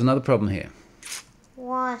 now there's another problem here.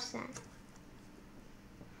 What's that?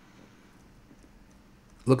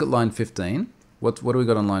 Look at line 15. What do we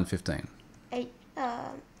got on line 15?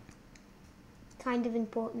 Kind of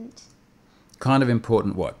important. Kind of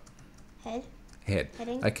important what? Head.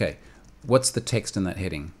 Heading. Okay. What's the text in that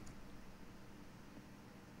heading?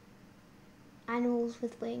 Animals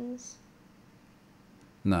with wings.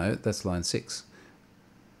 No, that's line 6.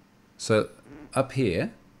 So up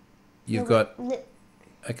here, you've got...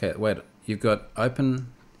 Okay, wait. You've got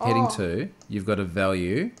open heading 2. You've got a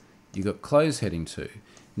value. You've got close heading 2.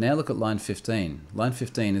 Now look at line 15. Line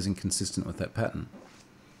 15 isn't consistent with that pattern.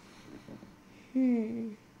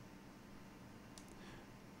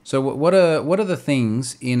 So what are the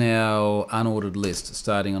things in our unordered list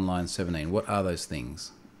starting on line 17? What are those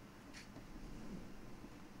things?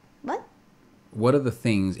 What? What are the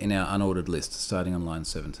things in our unordered list starting on line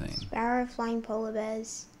 17? Sparrow, flying polar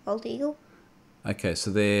bears, bald eagle. Okay, so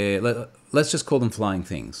let's just call them flying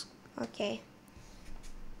things. Okay.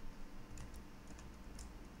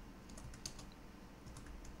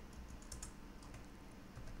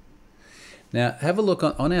 Now, have a look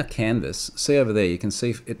on our canvas. See over there, you can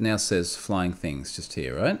see it now says flying things just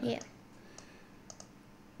here, right? Yeah.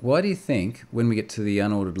 Why do you think, when we get to the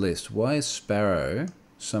unordered list, why is sparrow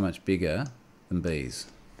so much bigger than bees?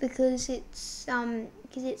 Because it's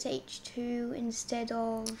H2 instead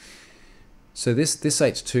of... So this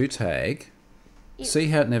H2 tag, see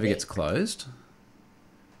how it never gets closed?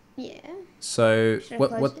 Yeah. So Should I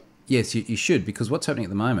close it? Yes, you should, because what's happening at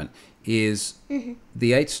the moment is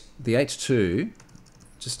the H2,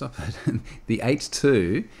 just stop it. The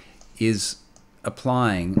H2 is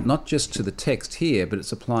applying not just to the text here, but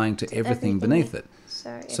it's applying to everything beneath it.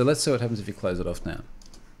 So let's see what happens if you close it off now.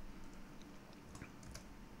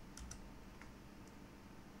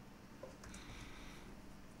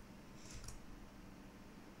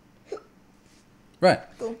 Right.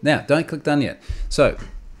 Cool. Now, don't click done yet. So,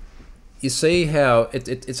 you see how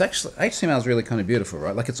it's actually, HTML is really kind of beautiful,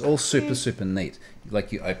 right? Like it's all super neat.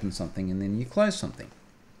 Like you open something and then you close something.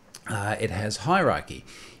 It has hierarchy.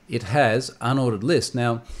 It has unordered list.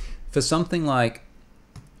 Now, for something like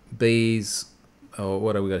bees, or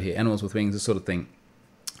what have we got here? Animals with wings, this sort of thing.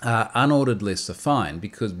 Unordered lists are fine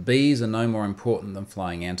because bees are no more important than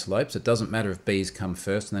flying antelopes. It doesn't matter if bees come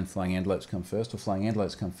first and then flying antelopes come first, or flying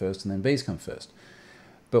antelopes come first and then bees come first.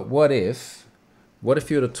 But what if you were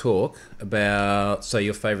to talk about, say,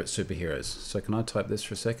 your favorite superheroes? So can I type this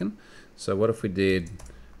for a second? So what if we did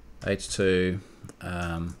H2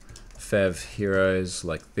 fav heroes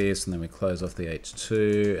like this, and then we close off the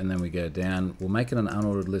H2, and then we go down. We'll make it an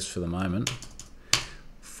unordered list for the moment.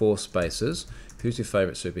 4 spaces. Who's your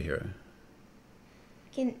favorite superhero?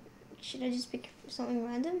 Should I just pick something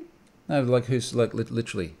random? No, like who's like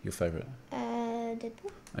literally your favorite?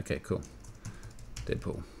 Deadpool. Okay, cool.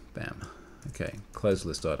 Deadpool. Bam. Okay, close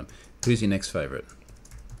list item. Who's your next favorite?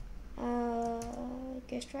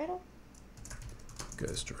 Ghost Rider.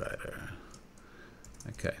 Ghost Rider.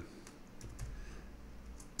 Okay.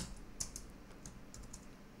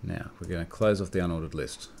 Now, we're going to close off the unordered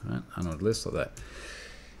list. Right? Unordered list like that.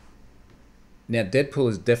 Now, Deadpool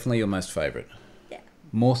is definitely your most favorite. Yeah.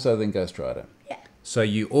 More so than Ghost Rider. Yeah. So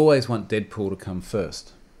you always want Deadpool to come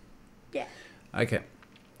first. Yeah. Okay.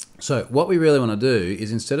 So what we really want to do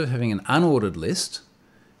is, instead of having an unordered list,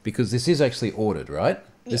 because this is actually ordered, right?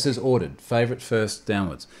 Yeah. This is ordered, favorite first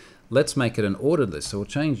downwards. Let's make it an ordered list. So we'll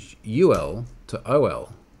change UL to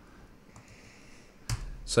OL.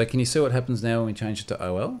 So can you see what happens now when we change it to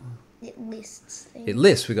OL? It lists things. It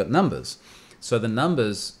lists, we've got numbers. So the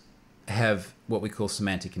numbers have what we call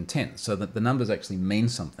semantic intent, so that the numbers actually mean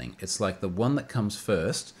something. It's like the one that comes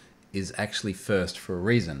first is actually first for a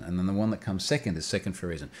reason, and then the one that comes second is second for a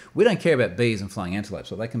reason. We don't care about bees and flying antelopes,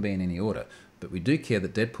 so they can be in any order, but we do care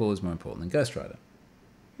that Deadpool is more important than Ghost Rider.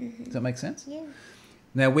 Mm-hmm. Does that make sense? Yeah.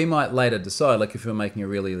 Now, we might later decide, like if we're making a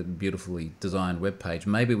really beautifully designed web page,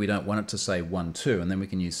 maybe we don't want it to say 1, 2, and then we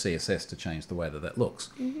can use CSS to change the way that that looks.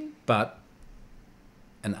 Mm-hmm. But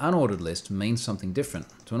an unordered list means something different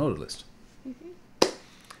to an ordered list. Mm-hmm.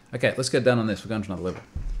 Okay, let's get done on this. We're going to another level.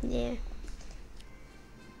 Yeah.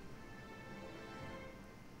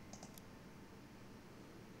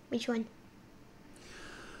 Which one?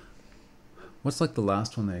 What's like the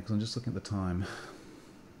last one there? Because I'm just looking at the time.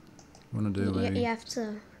 Want to do you have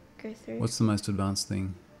to go through. What's the most advanced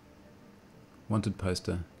thing? Wanted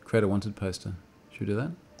poster. Create a wanted poster. Should we do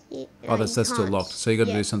that? Yeah, Oh, that's still can't. locked. So you got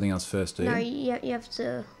to Yeah. do something else first, do you? No, you have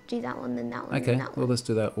to do that one, then that one, Okay, then that well, one. let's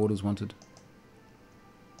do that. Orders wanted.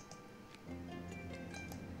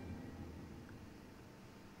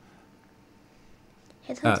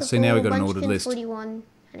 Headhunter so now we've 4, got an ordered Munchkin list. 41,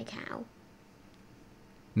 and a cow.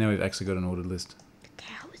 Now we've actually got an ordered list. The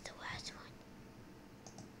cow is the worst one.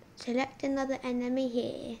 Select another enemy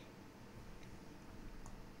here.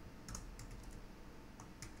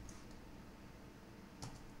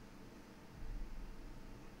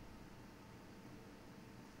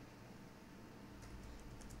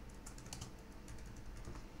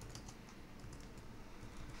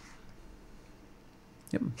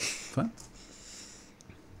 Yep, fine.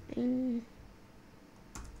 Mm.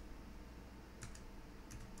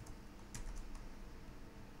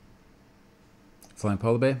 Flying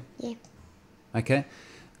polar bear. Yeah. Okay.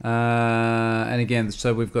 And again,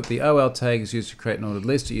 so we've got the OL tag is used to create an ordered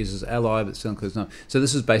list. It uses ally, but still includes no. So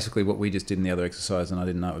this is basically what we just did in the other exercise, and I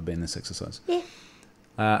didn't know it would be in this exercise. Yeah.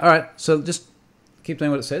 All right, so just keep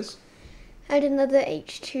doing what it says. Add another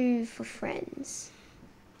H2 for friends.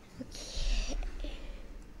 Okay.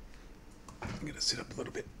 I'm going to sit up a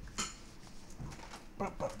little bit.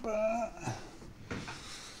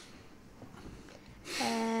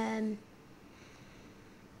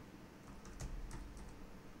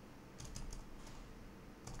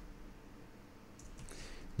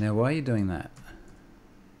 Now, why are you doing that?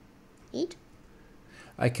 Eat.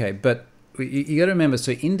 Okay, but you got to remember,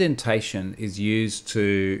 so indentation is used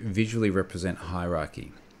to visually represent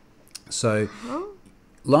hierarchy. So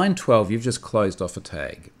line 12, you've just closed off a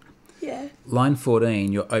tag. Yeah. Line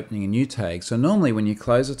 14, you're opening a new tag. So normally when you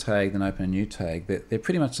close a tag and open a new tag, they're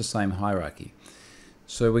pretty much the same hierarchy.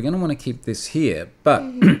 So we're going to want to keep this here, but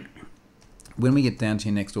when we get down to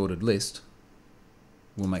your next ordered list,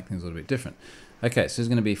 we'll make things a little bit different. Okay, so there's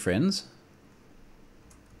going to be friends.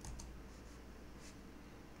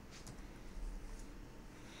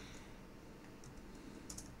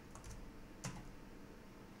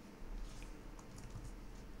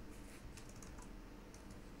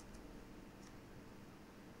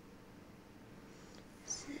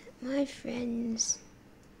 My friends.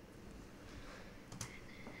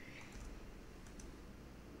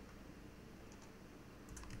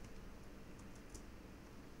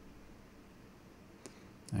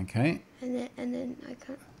 Okay. And then I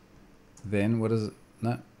can't. Then what is it?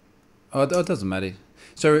 No. Oh, it doesn't matter.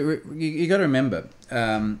 So you got to remember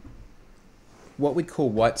what we call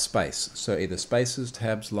white space. So either spaces,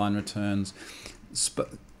 tabs, line returns.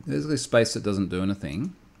 There's this space that doesn't do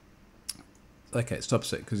anything. Okay, stop a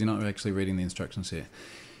sec, because you're not actually reading the instructions here.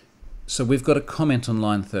 So we've got a comment on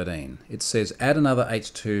line 13. It says add another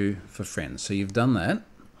H2 for friends. So you've done that.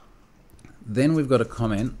 Then we've got a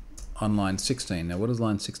comment on line 16. Now what does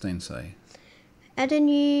line 16 say? Add a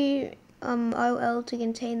new OL to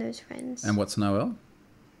contain those friends. And what's an OL?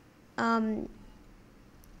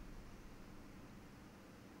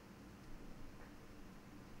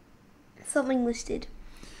 Something listed.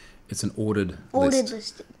 It's an ordered Ordered list.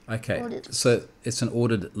 listed. Okay, Ordered. so it's an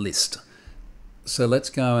ordered list. So let's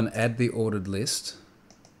go and add the ordered list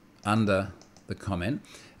under the comment.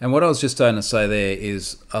 And what I was just going to say there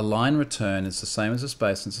is a line return is the same as a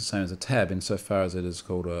space and it's the same as a tab insofar as it is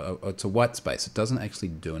called it's a white space. It doesn't actually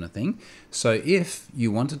do anything. So if you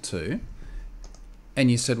wanted to, and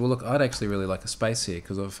you said, well, look, I'd actually really like a space here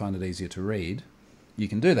because I find it easier to read, you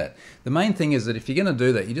can do that. The main thing is that if you're going to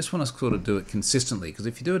do that, you just want to sort of do it consistently, because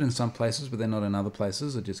if you do it in some places but then not in other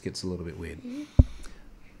places, it just gets a little bit weird.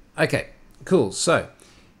 Okay, cool. So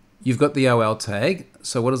you've got the OL tag.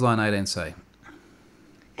 So what does line 18 say?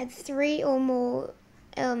 Add 3 or more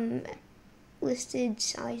listed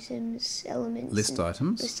items, elements. List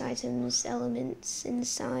items. List items, elements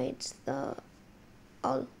inside the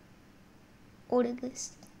ordered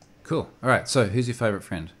list. Cool. All right. So who's your favourite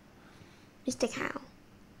friend? Mr. Cow.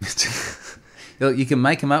 You can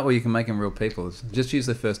make them up or you can make them real people. Just use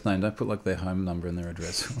their first name. Don't put like their home number and their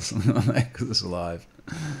address or something like that because it's alive.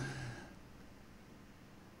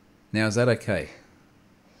 Now, is that okay?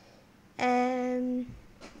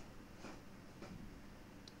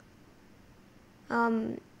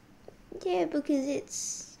 Yeah, because it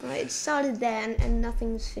started there and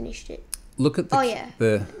nothing's finished it. Look at the... Oh, yeah.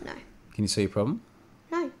 No. Can you see your problem?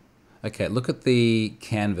 No. Okay, look at the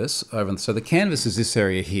canvas over. So the canvas is this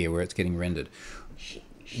area here where it's getting rendered.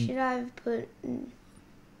 Should I have put...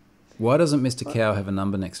 Why doesn't Mr. Cow have a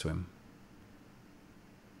number next to him?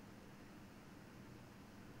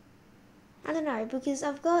 I don't know, because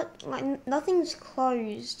I've got, like, nothing's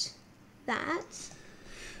closed that.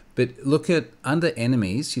 But look at, under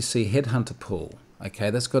enemies, you see Headhunter Pool. Okay,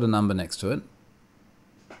 that's got a number next to it.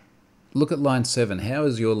 look at line 7. How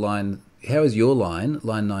is your line,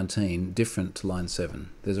 line 19, different to line 7?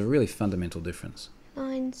 There's a really fundamental difference.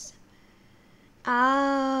 Lines.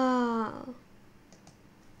 Ah.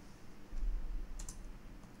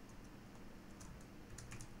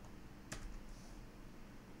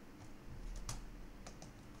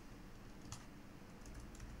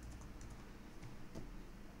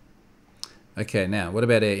 Okay, now, what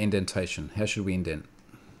about our indentation? How should we indent?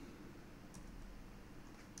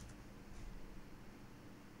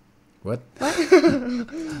 What?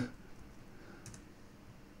 Can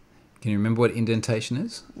you remember what indentation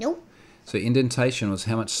is? Nope. So indentation was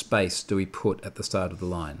how much space do we put at the start of the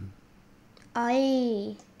line?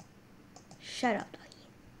 Shut up, doggy.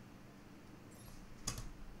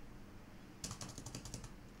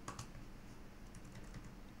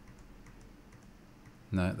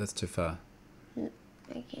 No, that's too far.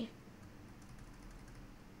 Okay.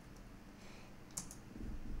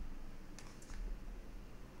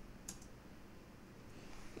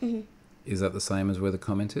 Is that the same as where the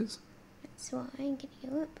comment is? That's fine. Can you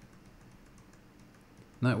go up?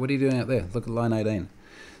 No, what are you doing out there? Look at line 18.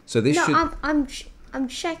 So this No, should... I'm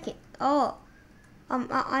checking. Oh,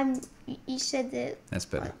 You said that. That's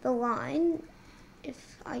better. Like, the line.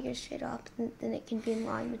 If I go straight up, then it can be in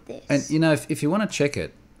line with this. And you know, if you want to check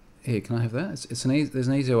it, here, can I have that? It's an there's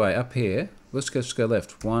an easier way. Up here, let's just go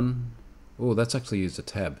left. One. Oh, that's actually used a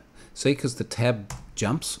tab. See, because the tab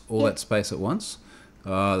jumps all that space at once.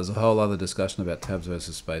 There's a whole other discussion about tabs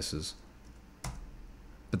versus spaces.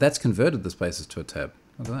 But that's converted the spaces to a tab.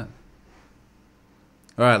 Look at that.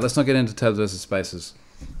 All right, let's not get into tabs versus spaces.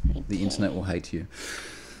 The internet will hate you.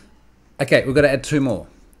 Okay, we've got to add 2 more.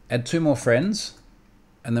 Add 2 more friends,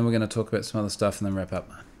 and then we're going to talk about some other stuff and then wrap up.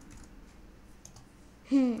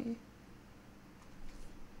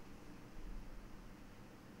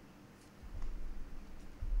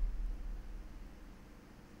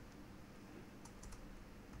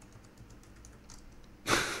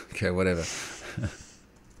 Okay, whatever.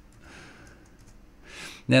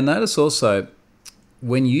 Now notice also,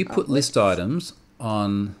 when you put list items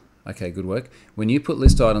on... Okay, good work. When you put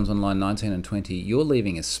list items on line 19 and 20, you're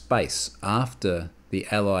leaving a space after the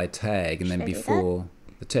ally tag and then before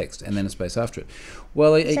the text, and then a space after it.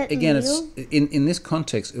 Well, again, it's in this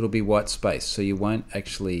context, it'll be white space, so you won't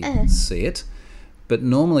actually see it. But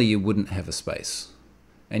normally you wouldn't have a space.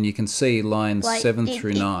 And you can see lines like 7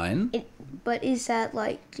 through 9. But is that,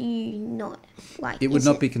 like, do you not... like? It would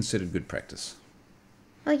not be considered good practice.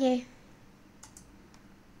 Okay.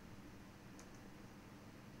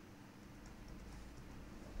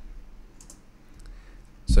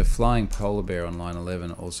 So flying polar bear on line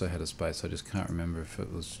 11 also had a space. I just can't remember if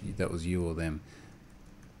that was you or them.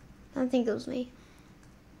 I don't think it was me.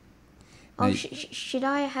 Now Oh, should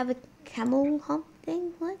I have a camel hump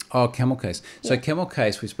thing? What? Oh, camel case. So Yeah. camel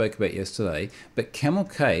case we spoke about yesterday, but camel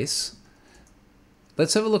case,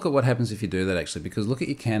 let's have a look at what happens if you do that actually, because look at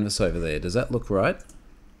your canvas over there. Does that look right?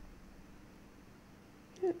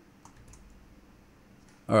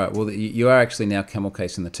 All right, well, you are actually now camel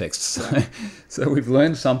case in the text. So we've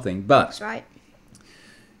learned something, but... That's right.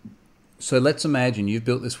 So let's imagine you've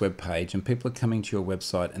built this web page and people are coming to your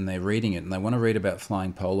website and they're reading it and they want to read about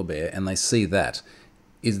flying polar bear and they see that.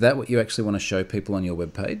 Is that what you actually want to show people on your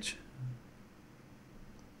web page?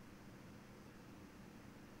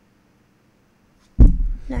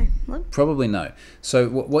 No. What? Probably no. So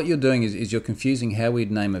what you're doing is you're confusing how we'd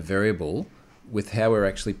name a variable with how we're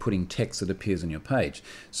actually putting text that appears on your page.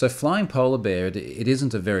 So flying polar bear, it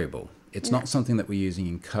isn't a variable. It's not something that we're using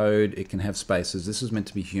in code. It can have spaces. This is meant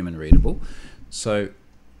to be human readable. So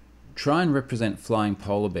try and represent flying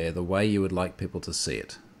polar bear the way you would like people to see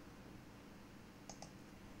it.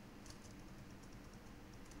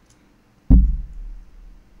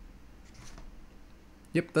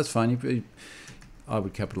 Yep, that's fine. I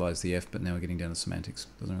would capitalize the F, but now we're getting down to semantics.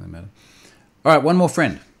 Doesn't really matter. All right, one more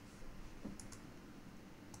friend.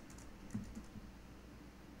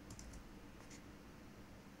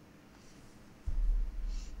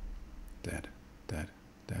 Dad.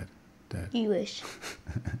 You wish.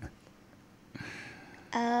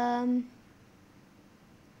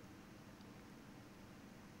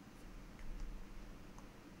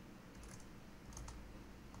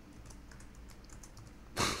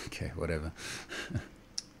 Okay, whatever.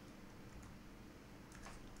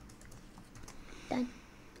 Done.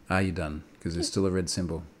 Are you done? Because there's still a red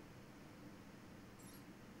symbol.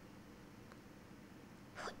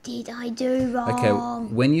 What did I do wrong? Okay,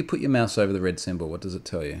 when you put your mouse over the red symbol, what does it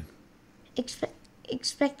tell you?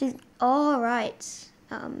 Expected. All right.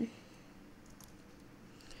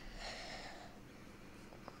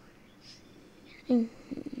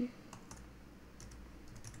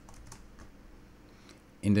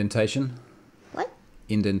 Indentation? What?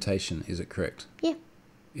 Indentation, is it correct? Yeah.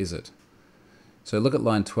 Is it? So look at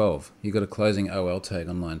line 12. You've got a closing OL tag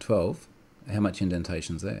on line 12. How much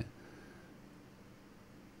indentation's there?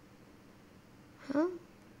 Huh?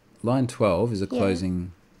 Line 12 is a Yeah.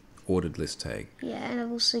 closing ordered list tag. Yeah, and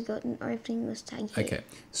I've also got an opening list tag here. Okay,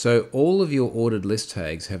 so all of your ordered list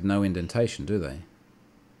tags have no indentation, do they?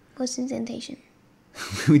 What's indentation?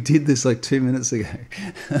 We did this like 2 minutes ago.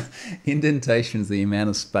 Indentation is the amount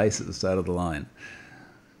of space at the start of the line.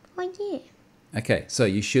 Oh, yeah. Okay, so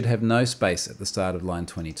you should have no space at the start of line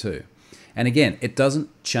 22. And again, it doesn't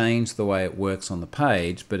change the way it works on the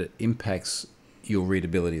page, but it impacts your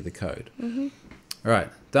readability of the code. Mm-hmm. All right,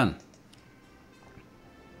 done.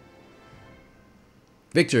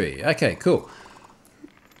 Victory. Okay, cool.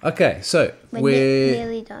 Okay, so We're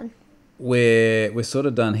nearly done. we're sort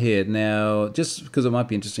of done here now. Just because it might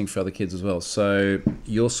be interesting for other kids as well. So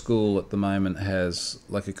your school at the moment has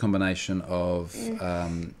like a combination of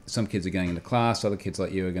some kids are going into class, other kids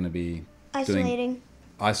like you are going to be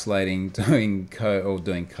Isolating. doing code or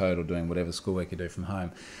doing whatever schoolwork you do from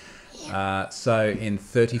home. So in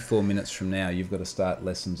 34 minutes from now, you've got to start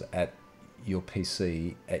lessons at your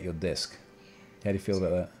PC at your desk. How do you feel about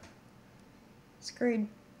that? Screwed.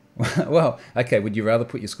 Well, okay, would you rather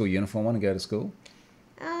put your school uniform on and go to school?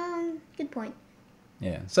 Good point.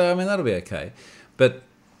 Yeah. So, I mean, that'll be okay. But,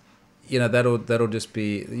 you know, that'll just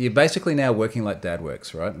be... You're basically now working like Dad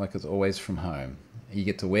works, right? Like it's always from home. You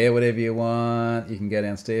get to wear whatever you want. You can go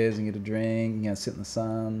downstairs and get a drink. You can sit in the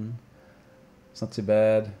sun. It's not too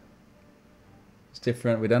bad. It's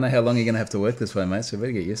different. We don't know how long you're going to have to work this way, mate, so we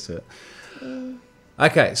better get used to it.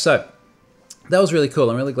 Okay, so... That was really cool.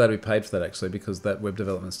 I'm really glad we paid for that, actually, because that web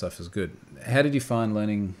development stuff is good. How did you find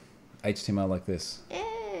learning HTML like this?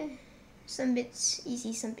 Some bits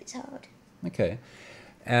easy, some bits hard. Okay.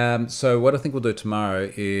 So what I think we'll do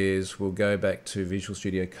tomorrow is we'll go back to Visual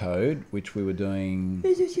Studio Code, which we were doing...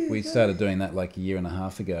 We started doing that like a year and a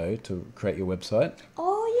half ago to create your website.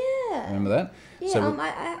 Oh, yeah. Remember that? Yeah, So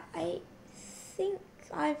I think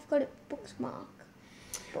I've got it bookmarked.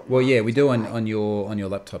 well, yeah, we do on your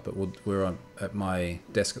laptop, but we're at my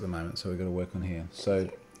desk at the moment, so we've got to work on here. So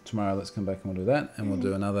tomorrow, let's come back and we'll do that, and we'll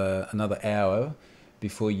do another hour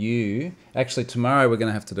before you. Actually, tomorrow we're going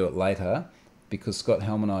to have to do it later because Scott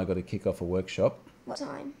Helm and I got to kick off a workshop. What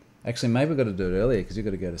time? Actually, maybe we've got to do it earlier because you've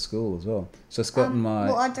got to go to school as well. So Scott and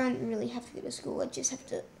Well, I don't really have to go to school. I just have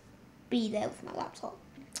to be there with my laptop.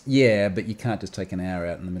 Yeah, but you can't just take an hour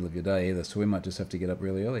out in the middle of your day either, so we might just have to get up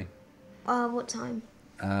really early. What time?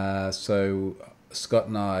 So Scott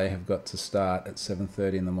and I have got to start at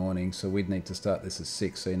 7:30 in the morning, so we'd need to start this at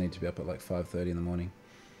 6, so you need to be up at like 5:30 in the morning.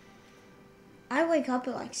 I wake up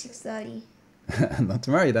at like 6:30. Not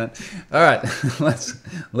tomorrow, you don't. All right,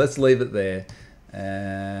 let's leave it there.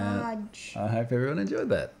 And Fudge. I hope everyone enjoyed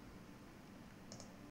that.